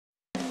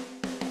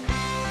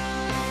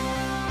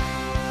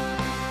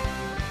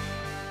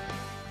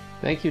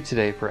Thank you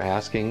today for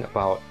asking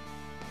about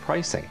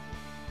pricing.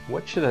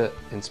 What should an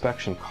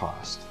inspection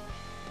cost?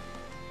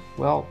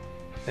 Well,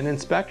 an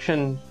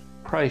inspection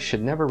price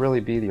should never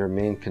really be your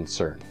main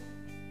concern.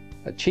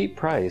 A cheap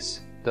price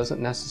doesn't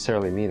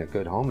necessarily mean a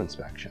good home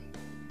inspection.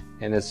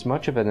 And as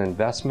much of an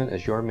investment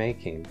as you're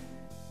making,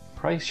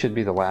 price should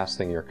be the last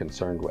thing you're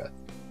concerned with.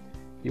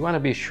 You want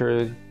to be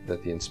sure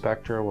that the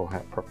inspector will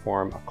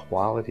perform a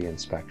quality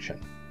inspection.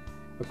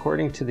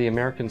 According to the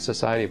American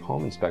Society of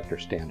Home Inspector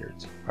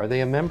Standards, are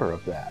they a member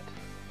of that?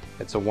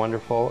 It's a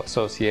wonderful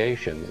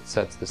association that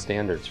sets the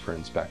standards for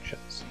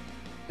inspections.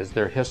 Is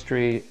there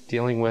history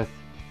dealing with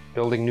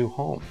building new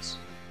homes?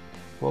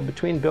 Well,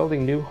 between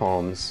building new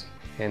homes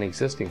and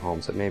existing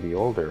homes that may be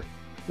older,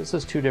 this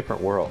is two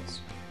different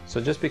worlds.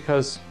 So just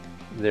because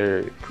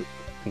their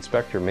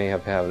inspector may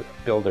have had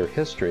builder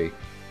history,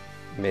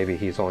 maybe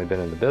he's only been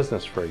in the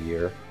business for a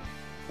year,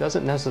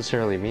 doesn't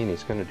necessarily mean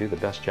he's going to do the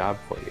best job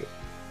for you.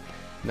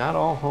 Not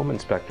all home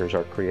inspectors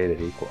are created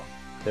equal.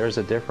 There's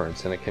a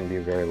difference, and it can be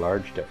a very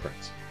large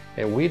difference.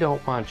 And we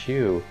don't want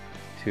you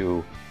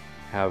to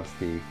have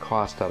the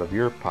cost out of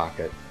your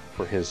pocket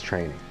for his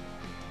training.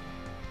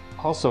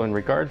 Also, in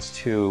regards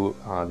to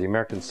the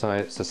American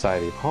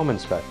Society of Home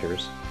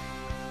Inspectors,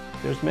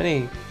 there's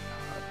many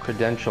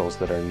credentials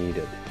that are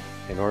needed.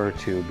 In order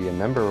to be a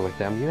member with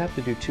them, you have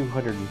to do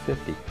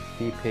 250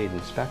 fee-paid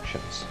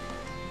inspections,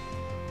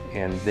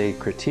 and they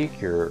critique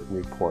your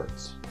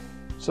reports.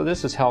 So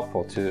this is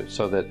helpful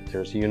so that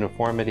there's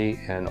uniformity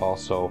and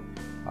also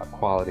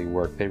quality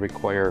work. They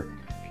require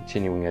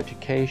continuing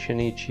education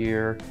each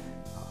year,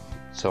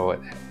 so it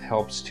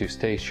helps to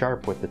stay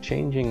sharp with the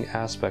changing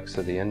aspects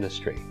of the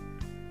industry.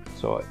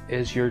 So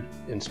is your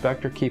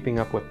inspector keeping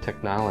up with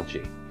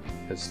technology?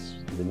 Is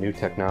the new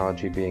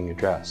technology being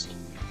addressed?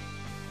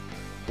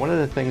 One of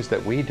the things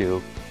that we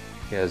do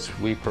is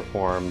we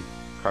perform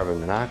carbon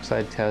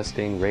monoxide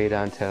testing,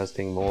 radon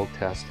testing, mold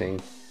testing,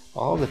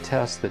 all the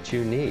tests that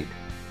you need.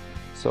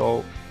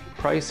 So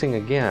pricing,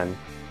 again,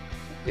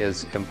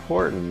 is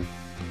important,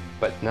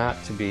 but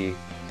not to be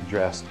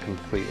addressed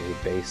completely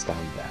based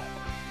on that.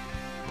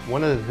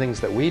 One of the things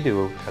that we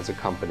do as a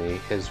company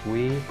is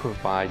we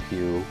provide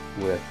you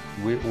with,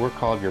 we're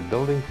called your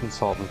building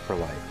consultant for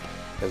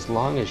life. As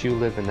long as you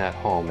live in that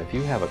home, if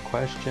you have a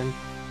question,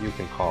 you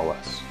can call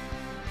us.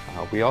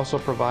 We also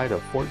provide a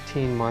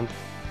 14-month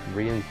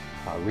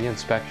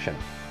re-inspection.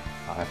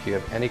 If you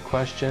have any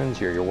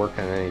questions or you're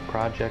working on any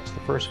projects, the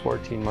first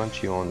 14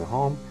 months you own the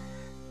home,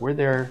 we're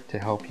there to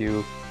help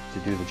you to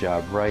do the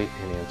job right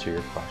and answer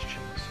your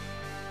questions.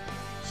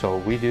 So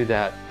we do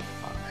that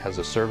as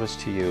a service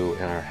to you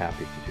and are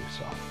happy to do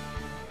so.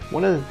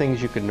 One of the things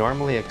you could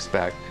normally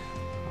expect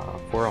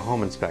for a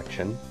home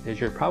inspection is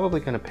you're probably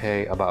going to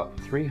pay about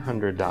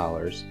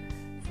 $300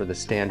 for the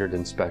standard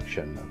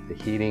inspection of the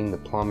heating, the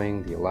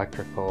plumbing, the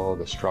electrical,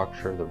 the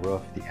structure, the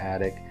roof, the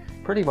attic,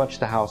 pretty much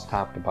the house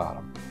top to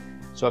bottom.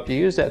 So if you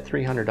use that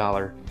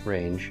 $300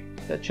 range,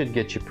 that should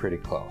get you pretty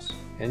close,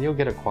 and you'll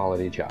get a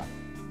quality job.